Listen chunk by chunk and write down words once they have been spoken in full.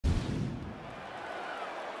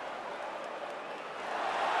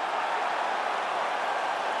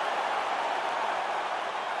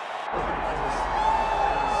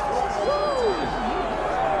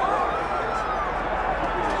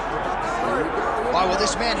All right, well,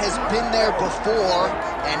 this man has been there before,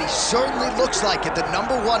 and he certainly looks like it. The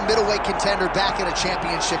 #1 middleweight contender back in a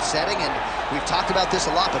championship setting, and we've talked about this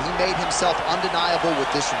a lot, but he made himself undeniable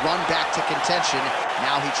with this run back to contention.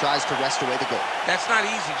 Now he tries to wrest away the gold. That's not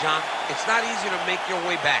easy, John. It's not easy to make your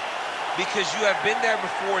way back because you have been there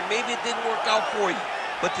before, and maybe it didn't work out for you.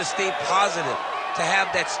 But to stay positive, to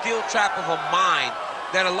have that steel trap of a mind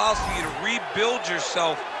that allows for you to rebuild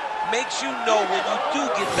yourself, makes you know when you do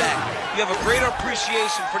get back, you have a greater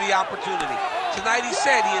appreciation for the opportunity. Tonight he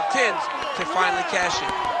said he intends to finally cash in.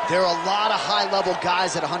 There are a lot of high-level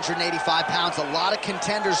guys at 185 pounds, a lot of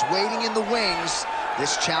contenders waiting in the wings.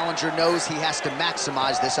 This challenger knows he has to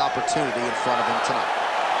maximize this opportunity in front of him tonight.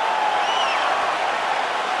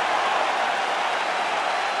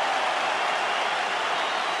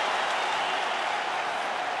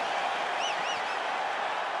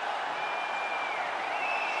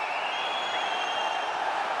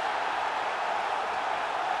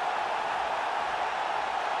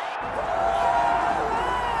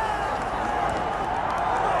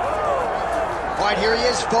 All right, here he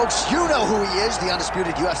is, folks. You know who he is, the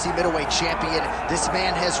undisputed UFC middleweight champion. This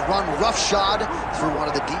man has run roughshod through one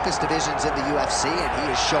of the deepest divisions in the UFC, and he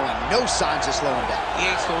is showing no signs of slowing down. He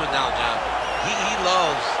ain't slowing down, John. He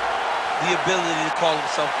loves the ability to call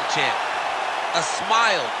himself the champ. A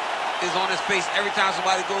smile is on his face every time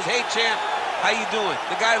somebody goes, "Hey, champ, how you doing?"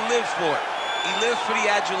 The guy lives for it. He lives for the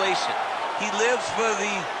adulation. He lives for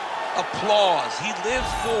the applause. He lives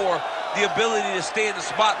for the ability to stay in the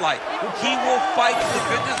spotlight. He will fight to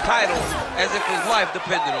defend his title as if his life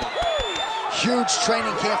depended on it. Huge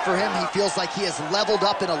training camp for him. He feels like he has leveled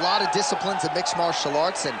up in a lot of disciplines of mixed martial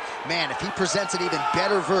arts, and man, if he presents an even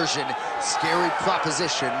better version, scary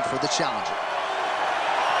proposition for the challenger.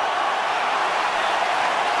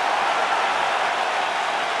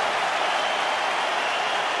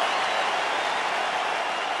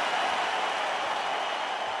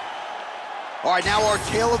 All right, now our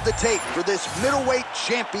tale of the tape for this middleweight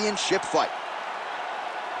championship fight.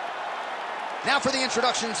 Now for the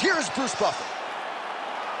introductions, here's Bruce Buffer.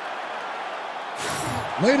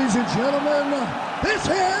 Ladies and gentlemen, this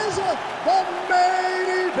is the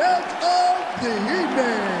main event of the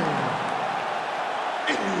evening.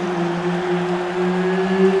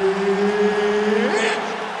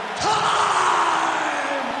 It's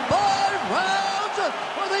time! 5 rounds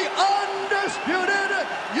for the undisputed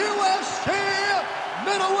UFC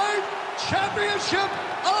middleweight championship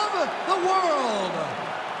of the world.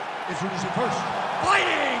 Introducing first,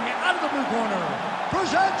 fighting out of the blue corner,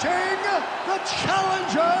 presenting the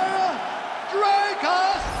challenger,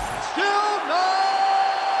 Dricus du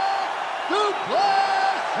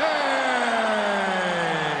Plessis.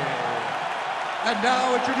 And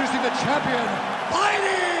now introducing the champion,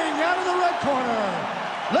 fighting out of the red corner.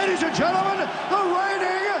 Ladies and gentlemen, the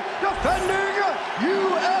reigning, defending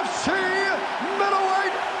UFC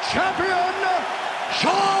middleweight champion,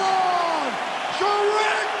 Strickland.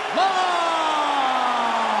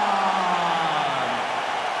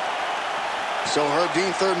 So Herb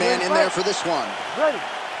Dean, third man in there for this one. Ready.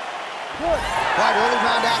 Good. Right, early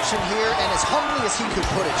round action here, and as humbly as he could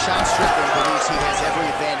put it, Sean Strickland believes he has every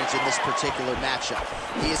advantage in this particular matchup.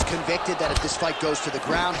 He is convicted that if this fight goes to the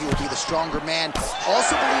ground, he will be the stronger man.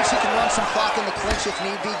 Also believes he can run some clock in the clinch if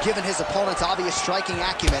need be, given his opponent's obvious striking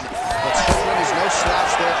acumen. But Strickland is no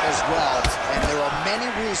slouch there as well, and there are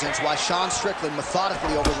many reasons why Sean Strickland,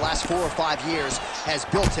 methodically over the last 4 or 5 years, has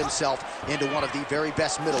built himself into one of the very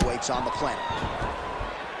best middleweights on the planet.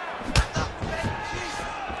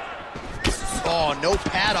 Oh, no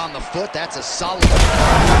pad on the foot. That's a solid. Oh,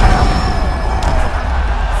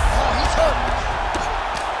 he's hurt.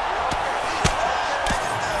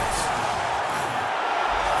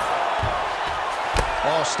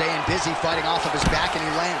 Oh, staying busy, fighting off of his back, and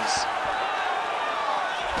he lands.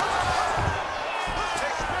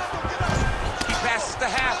 He passes the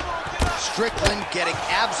half. Strickland getting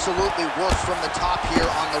absolutely worked from the top here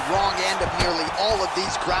on the wrong end of nearly all of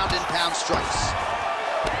these ground and pound strikes.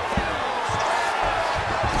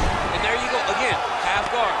 Again,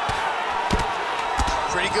 half guard.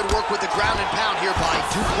 Pretty good work with the ground and pound here by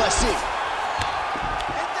Du Plessis.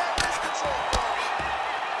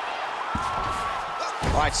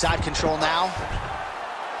 All right, side control now.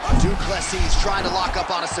 Du Plessis trying to lock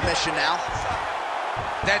up on a submission now.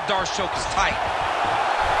 That Darce choke is tight.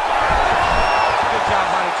 Good job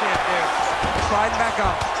by the champ there. Sliding back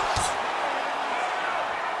up.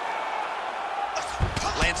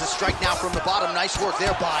 Lands a strike now from the bottom. Nice work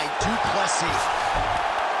there by Du Plessis.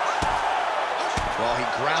 Well, he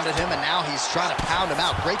grounded him, and now he's trying to pound him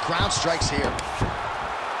out. Great ground strikes here.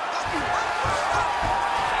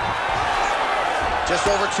 Just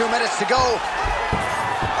over 2 minutes to go.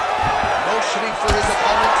 Motioning for his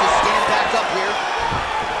opponent to stand back up here.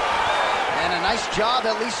 And a nice job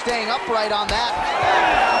at least staying upright on that.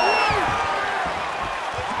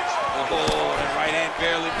 Oh, that right hand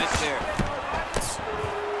barely missed there.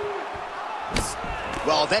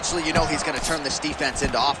 Well, eventually you know he's going to turn this defense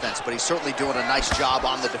into offense, but he's certainly doing a nice job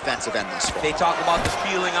on the defensive end this far. They talk about the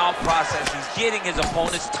feeling out process. He's getting his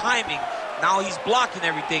opponent's timing. Now he's blocking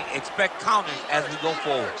everything. Expect counters as we go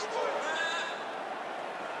forward.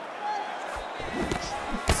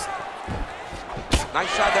 Nice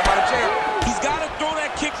shot there by the champ. He's got to throw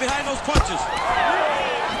that kick behind those punches.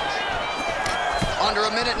 Under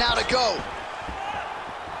a minute now to go.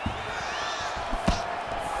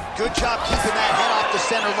 Good job keeping that head off the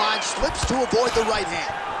center line. Slips to avoid the right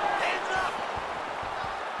hand.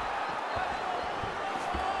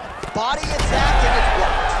 Body attack, and it's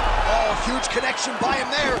worked. Oh, huge connection by him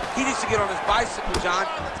there. He needs to get on his bicycle, John.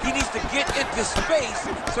 He needs to get into space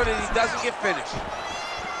so that he doesn't get finished.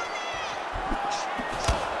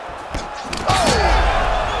 Oh!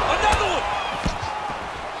 Another one!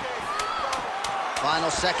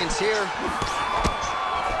 Final seconds here.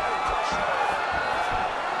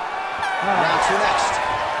 Round two next.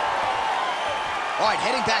 All right,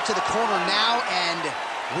 heading back to the corner now, and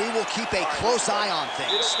we will keep a close eye on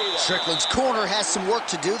things. Strickland's corner has some work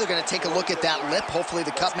to do. They're going to take a look at that lip. Hopefully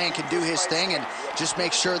the cut man can do his thing and just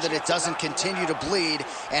make sure that it doesn't continue to bleed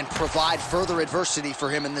and provide further adversity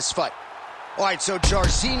for him in this fight. All right, so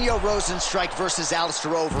Jairzinho Rozenstruik versus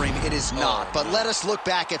Alistair Overeem, it is not. But let us look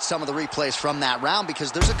back at some of the replays from that round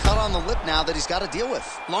because there's a cut on the lip now that he's got to deal with.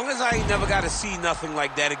 Long as I ain't never got to see nothing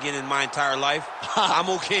like that again in my entire life, I'm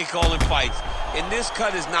okay calling fights. And this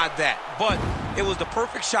cut is not that. But it was the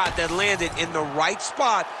perfect shot that landed in the right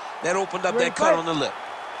spot that opened up that cut on the lip.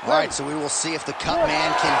 All right, so we will see if the cut man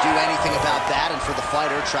can do anything about that, and for the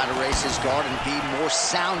fighter, try to raise his guard and be more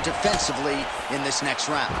sound defensively in this next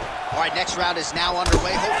round. All right, next round is now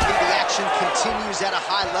underway. Hopefully the action continues at a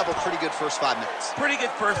high level. Pretty good first 5 minutes. Pretty good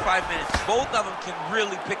first 5 minutes. Both of them can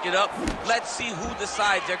really pick it up. Let's see who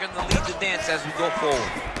decides they're going to lead the dance as we go forward.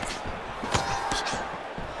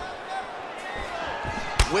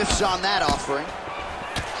 Whiffs on that offering.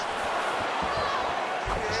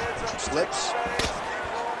 Slips.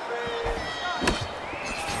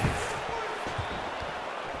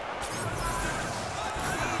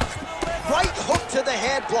 Right hook to the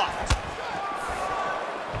head, blocked.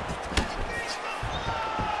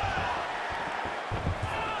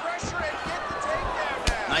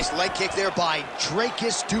 Nice leg kick there by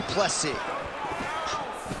Dricus du Plessis.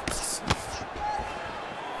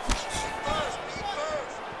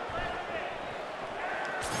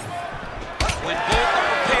 When both are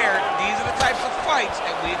prepared, these are the types of fights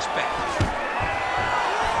that we expect.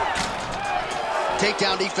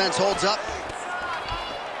 Takedown defense holds up.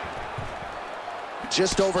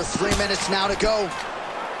 Just over 3 minutes now to go.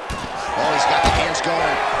 Oh, he's got the hands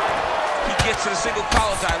going. He gets to the single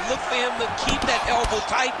collar tie. Look for him to keep that elbow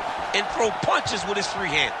tight and throw punches with his free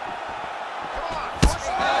hand.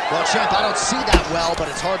 Well, champ, I don't see that well, but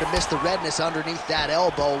it's hard to miss the redness underneath that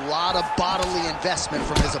elbow. A lot of bodily investment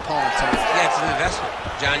from his opponent tonight. Yeah, it's an investment,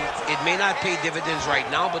 John. It may not pay dividends right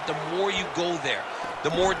now, but the more you go there,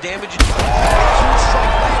 the more damage you do. Huge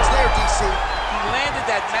strike lands there, DC. He landed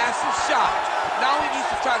that massive shot. Now he needs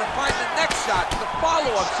to try to find the next shot, the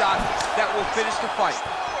follow-up shot that will finish the fight.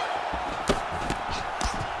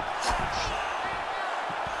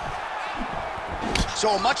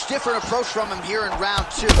 So a much different approach from him here in round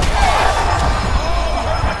two. Again!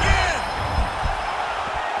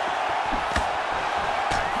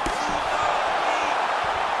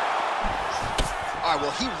 All right,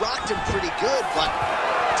 well, he rocked him pretty good, but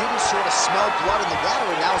didn't sort of smell blood in the water,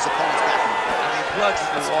 and now his opponent's back in the fight. I mean, blood's in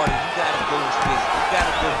the water. You gotta go and finish. You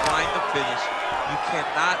gotta go find the finish. You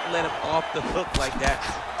cannot let him off the hook like that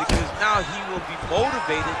because now he will be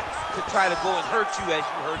motivated to try to go and hurt you as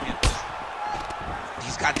you hurt him.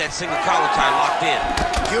 He's got that single collar tie locked in.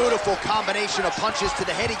 Beautiful combination of punches to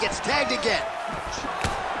the head. He gets tagged again.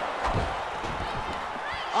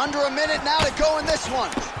 Under a minute now to go in this one.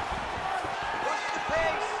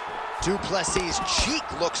 Du Plessis' cheek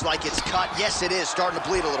looks like it's cut. Yes, it is. Starting to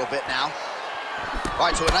bleed a little bit now. All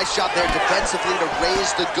right, so a nice job there defensively to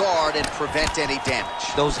raise the guard and prevent any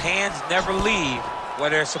damage. Those hands never leave where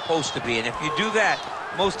they're supposed to be. And if you do that,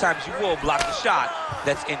 most times you will block the shot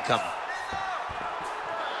that's incoming.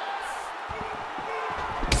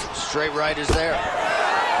 Straight right is there.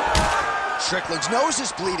 Strickland's nose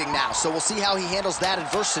is bleeding now, so we'll see how he handles that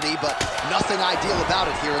adversity, but nothing ideal about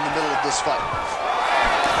it here in the middle of this fight.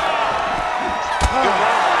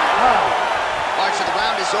 All right, so the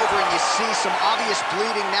is over, and you see some obvious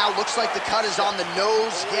bleeding now. Looks like the cut is on the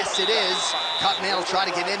nose. Yes, it is. Cutman will try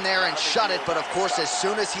to get in there and shut it, but of course, as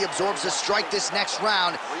soon as he absorbs a strike this next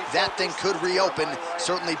round, that thing could reopen.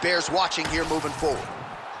 Certainly bears watching here moving forward.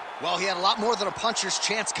 Well, he had a lot more than a puncher's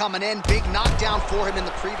chance coming in. Big knockdown for him in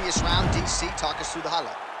the previous round. DC, talk us through the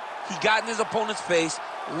highlight. He got in his opponent's face,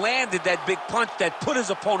 landed that big punch that put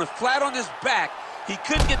his opponent flat on his back. He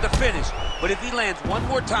couldn't get the finish, but if he lands one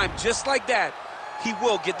more time just like that, he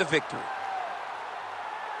will get the victory.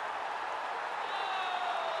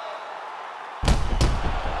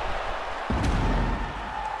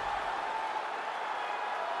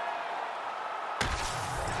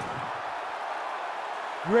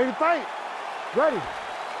 You ready to fight? Ready.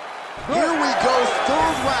 Here we go,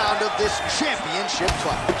 third round of this championship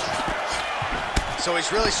fight. So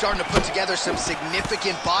he's really starting to put together some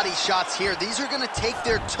significant body shots here. These are going to take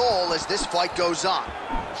their toll as this fight goes on.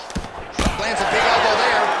 Lands a big elbow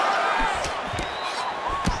there.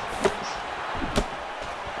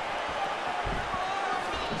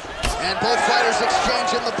 And both fighters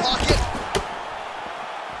exchange in the pocket.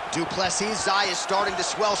 Du Plessis' eye is starting to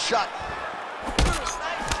swell shut.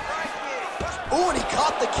 Ooh, and he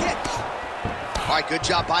caught the kick. All right, good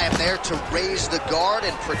job by him there to raise the guard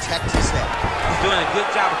and protect his head. He's doing a good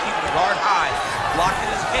job of keeping the guard high,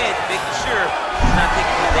 blocking his head, making sure he's not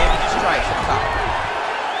taking the damaging strikes on top.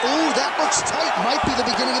 Ooh, that looks tight. Might be the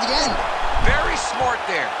beginning of the end. Very smart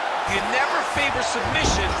there. You never favor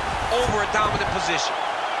submission over a dominant position.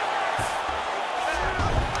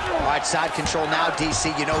 All right, side control now,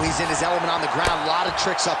 DC. You know he's in his element on the ground. A lot of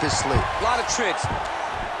tricks up his sleeve. A lot of tricks.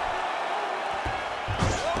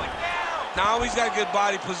 Now he's got a good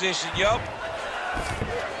body position, yup.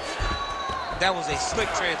 That was a slick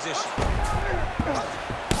transition.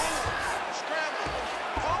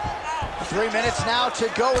 3 minutes now to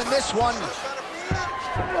go in this one.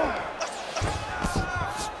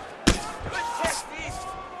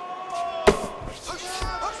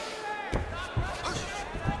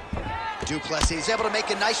 Du Plessis is able to make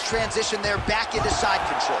a nice transition there back into side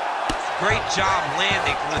control. Great job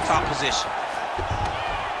landing from the top position.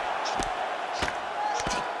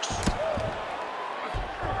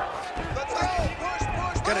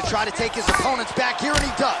 Gonna try to take his opponents back here, and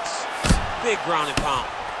he does. Big ground and pound.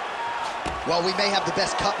 Well, we may have the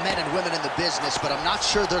best cut men and women in the business, but I'm not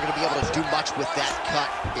sure they're gonna be able to do much with that cut.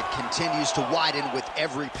 It continues to widen with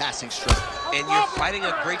every passing stroke. And you're fighting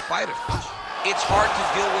a great fighter. It's hard to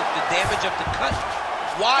deal with the damage of the cut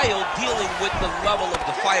while dealing with the level of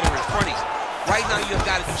the fighter in front of you. Right now, you've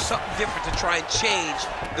got to do something different to try and change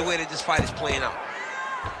the way that this fight is playing out.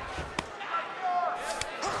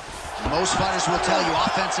 Most fighters will tell you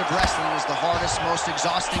offensive wrestling is the hardest, most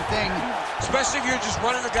exhausting thing. Especially if you're just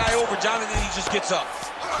running the guy over, John, and then he just gets up.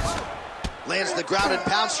 Lands the ground and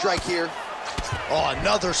pound strike here. Oh,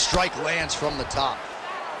 another strike lands from the top.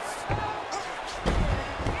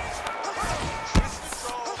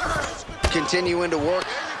 Continuing to work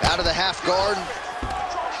out of the half guard.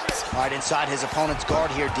 All right, inside his opponent's guard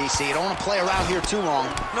here, DC. You don't want to play around here too long.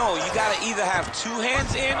 No, you got to either have 2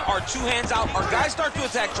 hands in or 2 hands out, or guys start to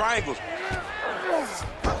attack triangles.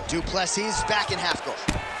 Du Plessis back in half guard.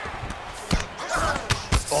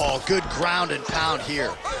 Oh, good ground and pound here.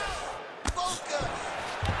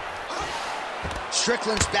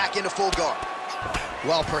 Strickland's back into full guard.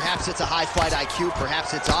 Well, perhaps it's a high fight IQ,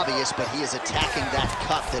 perhaps it's obvious, but he is attacking that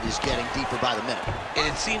cut that is getting deeper by the minute. And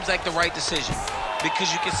it seems like the right decision, because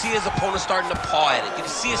you can see his opponent starting to paw at it. You can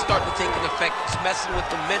see it starting to take an effect. It's messing with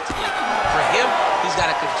him mentally. For him, he's got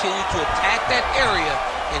to continue to attack that area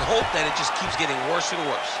and hope that it just keeps getting worse and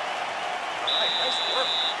worse. All right, nice work.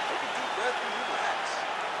 Take a deep breath and relax.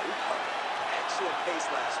 Excellent pace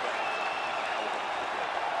last round.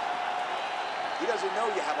 He doesn't know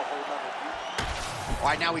you have a whole nother view. All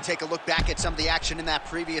right, now we take a look back at some of the action in that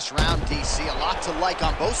previous round, DC. A lot to like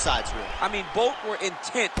on both sides, really. I mean, both were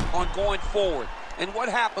intent on going forward. And what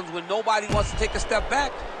happens when nobody wants to take a step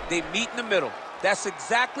back? They meet in the middle. That's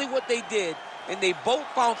exactly what they did, and they both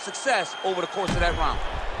found success over the course of that round.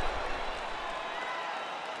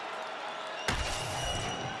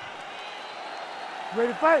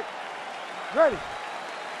 Ready to fight? Ready.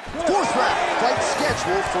 Fourth round, fight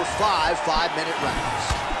scheduled for 5 5-minute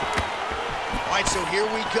rounds. All right, so here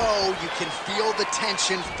we go. You can feel the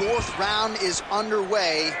tension. Fourth round is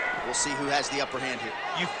underway. We'll see who has the upper hand here.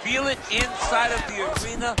 You feel it inside of the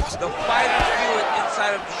arena. The fighters feel it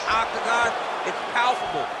inside of the octagon. It's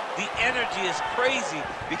palpable. The energy is crazy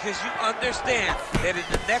because you understand that in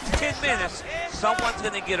the next 10 minutes, someone's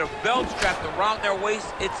going to get a belt strapped around their waist.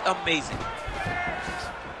 It's amazing.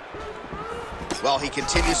 Well, he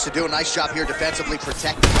continues to do a nice job here defensively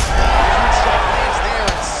protecting. Huge strike lands there,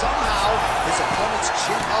 and somehow his opponent's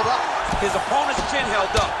chin held up. His opponent's chin held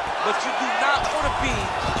up, but you do not want to be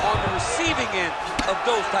on the receiving end of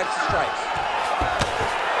those types of strikes.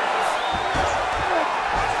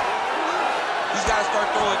 He's got to start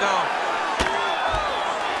throwing down.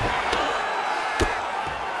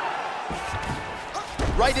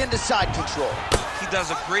 Right into side control. He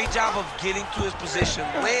does a great job of getting to his position,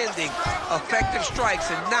 landing effective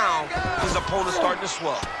strikes, and now his opponent's starting to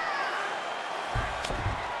swell.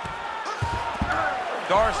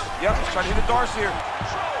 Darce, yep, he's trying to hit a Darce here.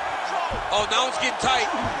 Oh, now it's getting tight.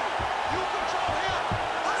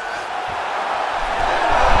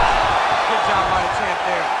 Good job by the champ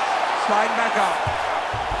there. Sliding back out.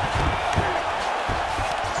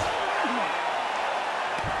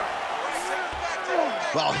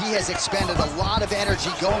 Well, he has expended a lot of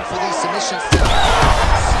energy going for these submissions.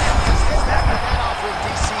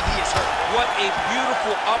 What a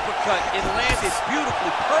beautiful uppercut. It landed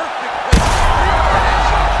beautifully. Perfect placement for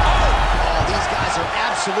that shot. Oh, these guys are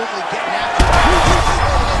absolutely getting after it.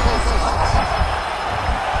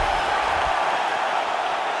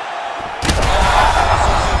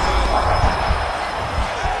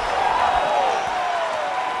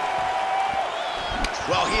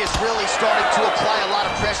 Well, he is really starting to apply a lot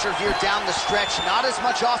of pressure here down the stretch. Not as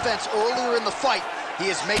much offense earlier in the fight. He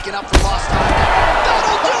is making up for lost time.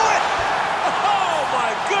 That'll do it! Oh,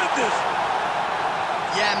 my goodness!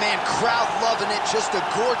 Yeah, man, crowd loving it. Just a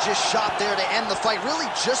gorgeous shot there to end the fight. Really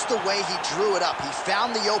just the way he drew it up. He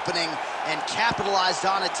found the opening and capitalized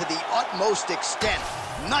on it to the utmost extent.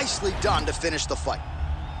 Nicely done to finish the fight.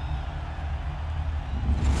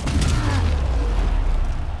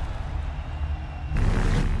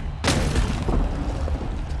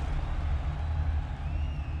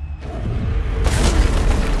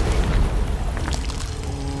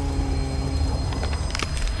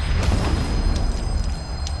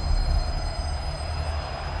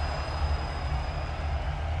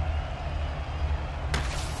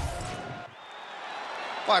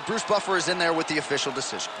 All right, Bruce Buffer is in there with the official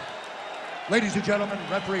decision. Ladies and gentlemen,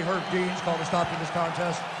 referee Herb Deans called a stop to this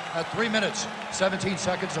contest at 3 minutes, 17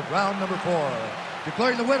 seconds of round number 4.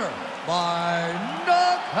 Declaring the winner by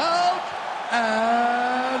knockout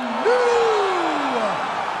and new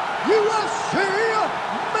UFC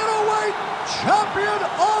middleweight champion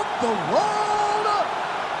of the world,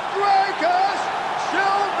 Dricus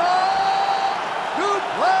du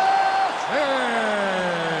Plessis.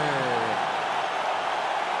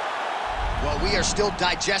 Well, we are still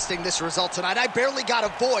digesting this result tonight. I barely got a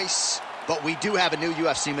voice, but we do have a new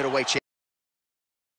UFC middleweight champion.